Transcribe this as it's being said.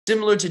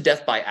Similar to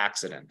death by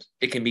accident,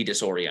 it can be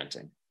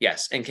disorienting,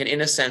 yes, and can,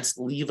 in a sense,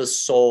 leave a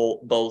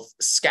soul both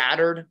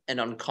scattered and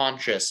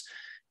unconscious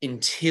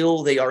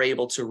until they are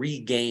able to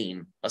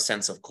regain a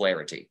sense of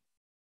clarity.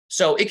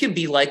 So it can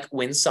be like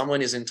when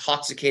someone is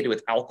intoxicated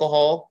with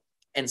alcohol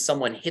and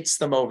someone hits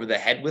them over the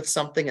head with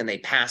something and they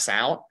pass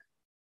out.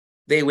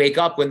 They wake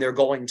up when they're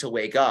going to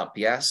wake up,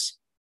 yes?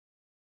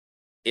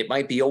 It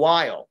might be a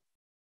while.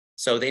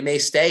 So they may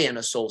stay in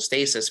a soul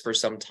stasis for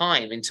some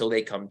time until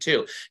they come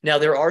to. Now,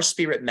 there are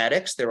spirit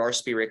medics, there are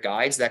spirit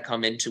guides that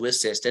come in to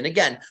assist. And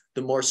again,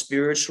 the more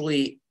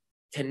spiritually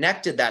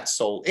connected that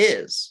soul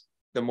is,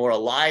 the more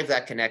alive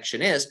that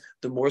connection is,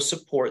 the more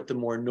support, the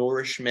more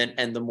nourishment,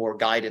 and the more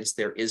guidance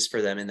there is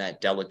for them in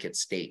that delicate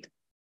state.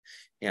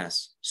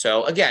 Yes.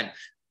 So again,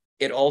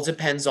 it all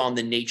depends on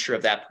the nature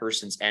of that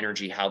person's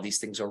energy, how these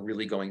things are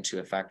really going to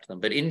affect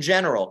them. But in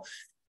general,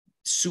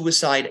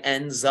 suicide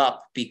ends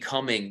up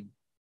becoming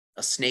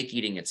a snake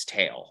eating its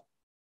tail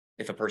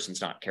if a person's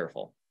not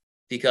careful.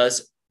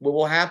 Because what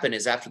will happen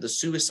is after the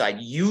suicide,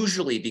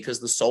 usually because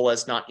the soul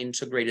has not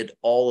integrated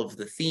all of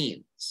the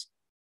themes,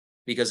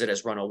 because it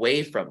has run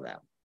away from them.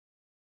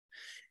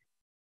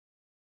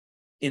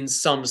 In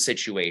some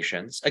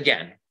situations,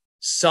 again,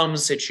 some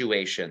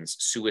situations,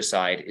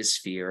 suicide is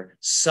fear.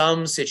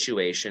 Some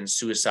situations,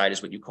 suicide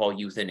is what you call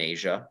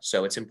euthanasia.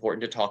 So it's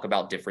important to talk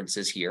about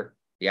differences here.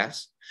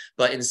 Yes.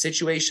 But in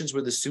situations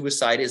where the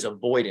suicide is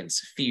avoidance,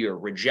 fear,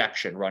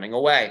 rejection, running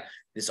away,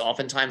 this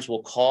oftentimes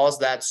will cause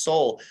that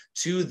soul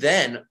to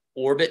then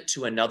orbit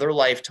to another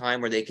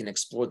lifetime where they can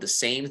explore the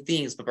same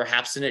things, but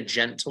perhaps in a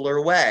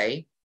gentler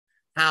way.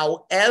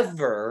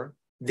 However,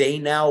 they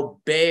now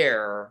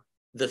bear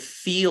the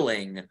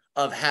feeling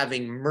of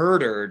having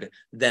murdered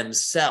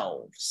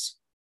themselves.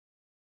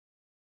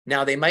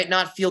 Now, they might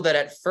not feel that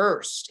at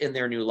first in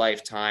their new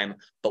lifetime,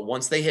 but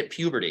once they hit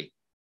puberty,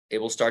 it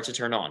will start to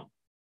turn on.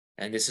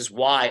 And this is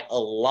why a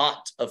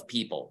lot of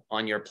people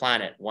on your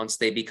planet, once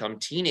they become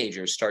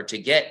teenagers, start to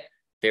get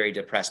very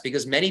depressed,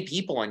 because many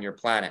people on your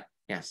planet,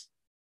 yes,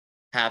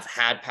 have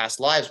had past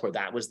lives where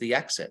that was the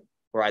exit,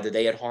 where either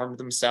they had harmed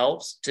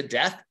themselves to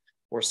death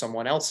or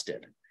someone else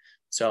did.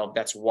 So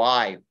that's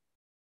why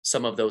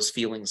some of those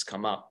feelings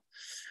come up.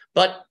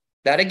 But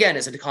that, again,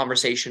 is a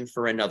conversation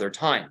for another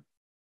time.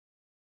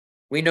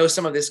 We know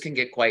some of this can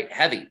get quite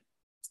heavy.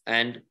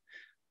 And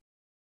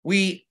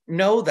we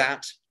know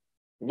that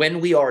when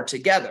we are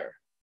together,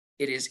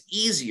 it is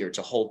easier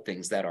to hold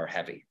things that are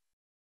heavy,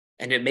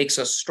 and it makes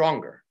us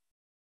stronger.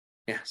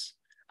 Yes.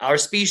 Our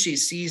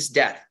species sees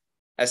death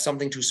as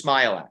something to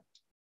smile at,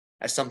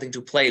 as something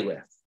to play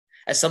with,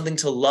 as something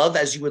to love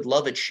as you would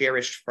love a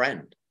cherished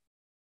friend,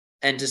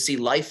 and to see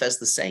life as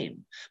the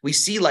same. We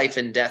see life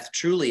and death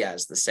truly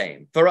as the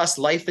same. For us,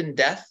 life and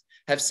death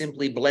have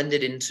simply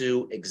blended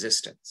into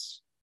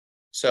existence.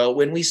 So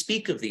when we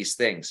speak of these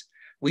things,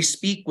 we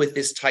speak with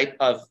this type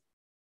of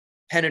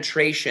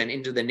penetration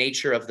into the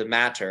nature of the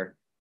matter,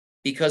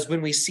 because when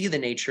we see the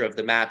nature of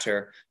the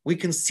matter, we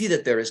can see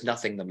that there is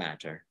nothing the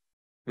matter.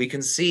 We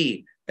can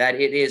see that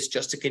it is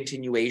just a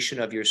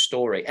continuation of your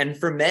story. And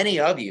for many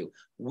of you,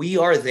 we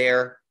are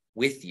there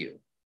with you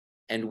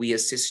and we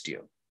assist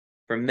you.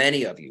 For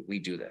many of you, we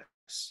do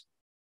this.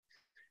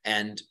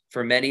 And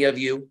for many of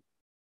you,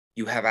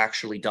 you have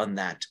actually done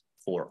that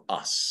for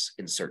us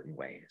in certain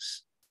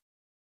ways.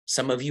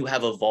 Some of you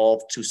have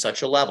evolved to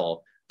such a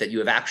level that you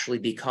have actually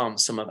become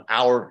some of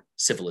our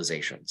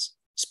civilization's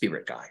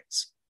spirit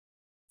guides.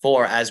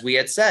 For as we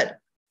had said,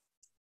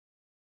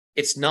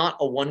 it's not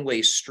a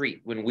one-way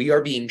street. When we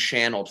are being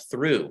channeled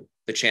through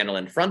the channel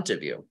in front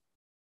of you,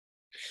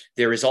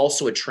 there is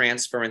also a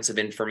transference of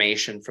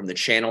information from the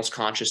channel's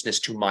consciousness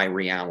to my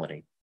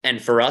reality.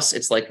 And for us,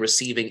 it's like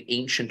receiving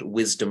ancient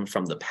wisdom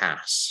from the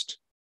past,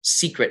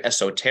 secret,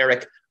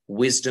 esoteric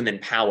wisdom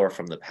and power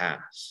from the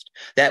past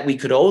that we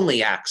could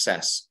only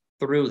access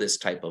through this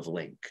type of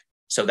link.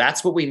 So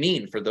that's what we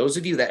mean. For those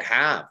of you that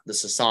have the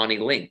Sasani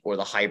link or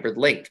the hybrid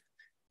link,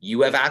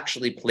 you have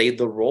actually played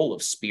the role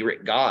of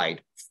spirit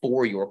guide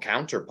for your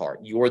counterpart.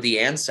 You're the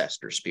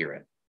ancestor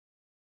spirit.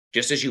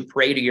 Just as you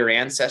pray to your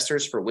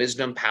ancestors for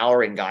wisdom,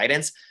 power, and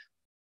guidance,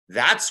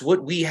 that's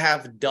what we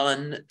have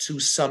done to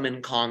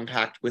summon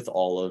contact with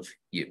all of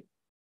you.